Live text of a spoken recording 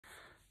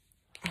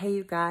Hey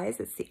you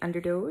guys, it's the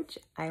Underdoge.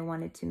 I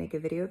wanted to make a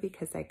video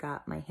because I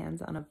got my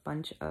hands on a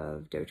bunch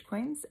of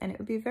Dogecoins and it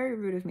would be very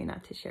rude of me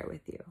not to share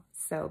with you.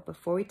 So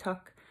before we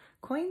talk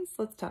coins,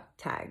 let's talk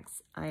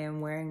tags. I am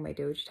wearing my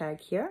Doge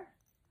tag here.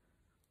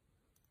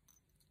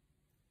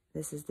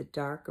 This is the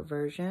dark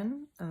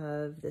version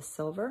of the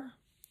silver.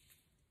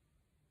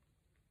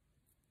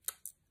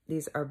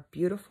 These are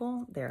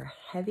beautiful, they're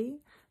heavy,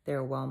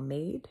 they're well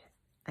made.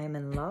 I am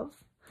in love.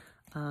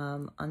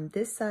 On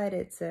this side,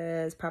 it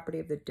says property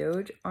of the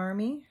Doge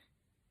Army,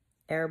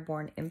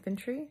 Airborne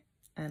Infantry.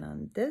 And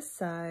on this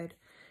side,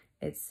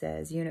 it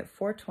says Unit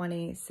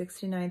 420,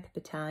 69th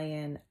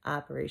Battalion,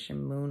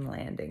 Operation Moon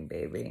Landing,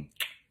 baby.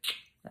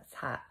 That's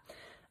hot.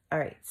 All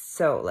right,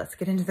 so let's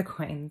get into the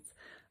coins.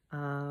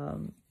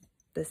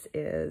 This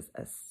is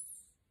a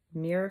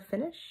mirror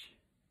finish.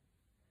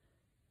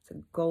 It's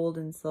a gold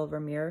and silver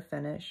mirror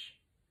finish.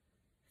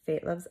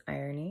 Fate Loves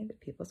Irony, the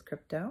People's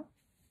Crypto.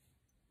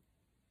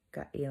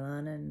 Got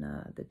Elon and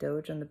the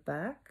Doge on the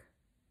back.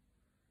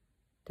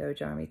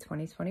 Doge Army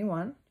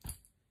 2021.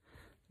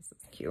 This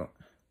is cute.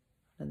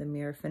 Another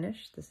mirror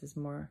finish. This is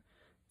more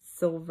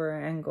silver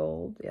and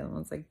gold. The other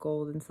one's like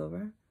gold and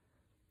silver.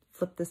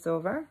 Flip this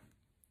over.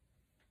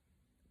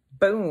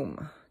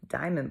 Boom!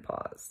 Diamond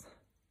paws.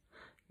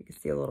 You can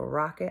see a little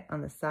rocket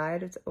on the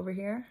side. It's over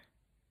here.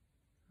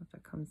 I don't know if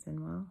that comes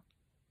in well.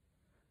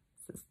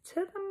 This is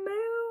to the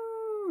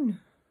moon.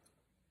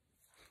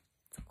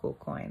 It's a cool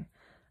coin.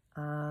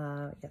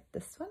 Get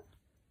this one.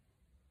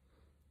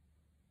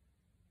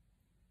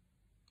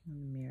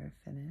 And the mirror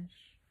finish.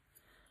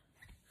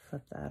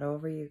 Flip that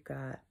over. You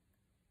got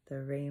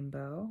the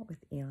rainbow with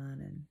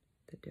Elon and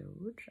the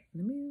Doge on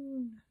the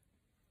moon.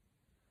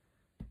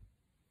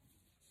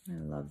 I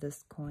love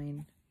this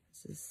coin.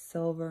 This is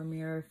silver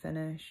mirror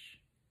finish.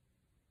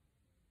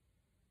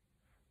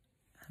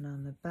 And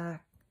on the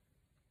back,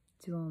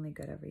 do only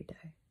good every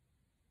day.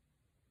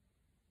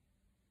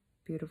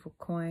 Beautiful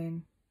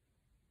coin.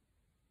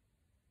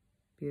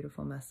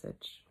 Beautiful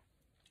message.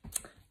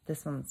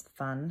 This one's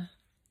fun.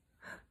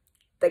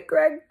 The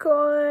Greg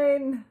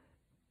coin.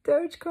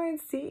 Dogecoin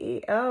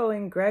CEO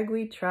and Greg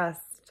we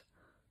trust.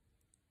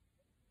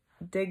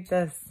 Dig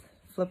this.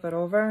 Flip it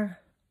over.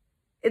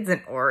 It's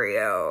an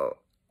Oreo.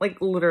 Like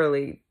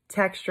literally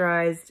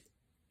texturized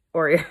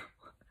Oreo.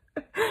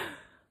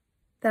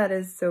 That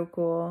is so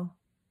cool.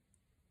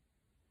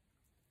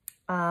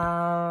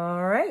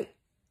 All right.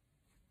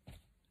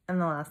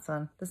 And the last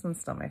one. This one's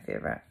still my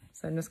favorite.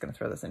 So I'm just going to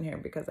throw this in here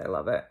because I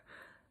love it.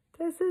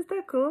 This is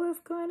the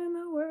coolest coin in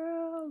the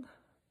world.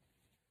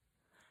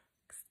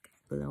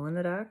 Glow in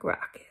the dark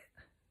rocket.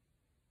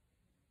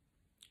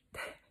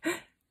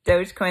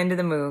 Dogecoin to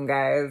the moon,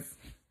 guys.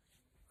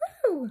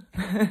 Woo!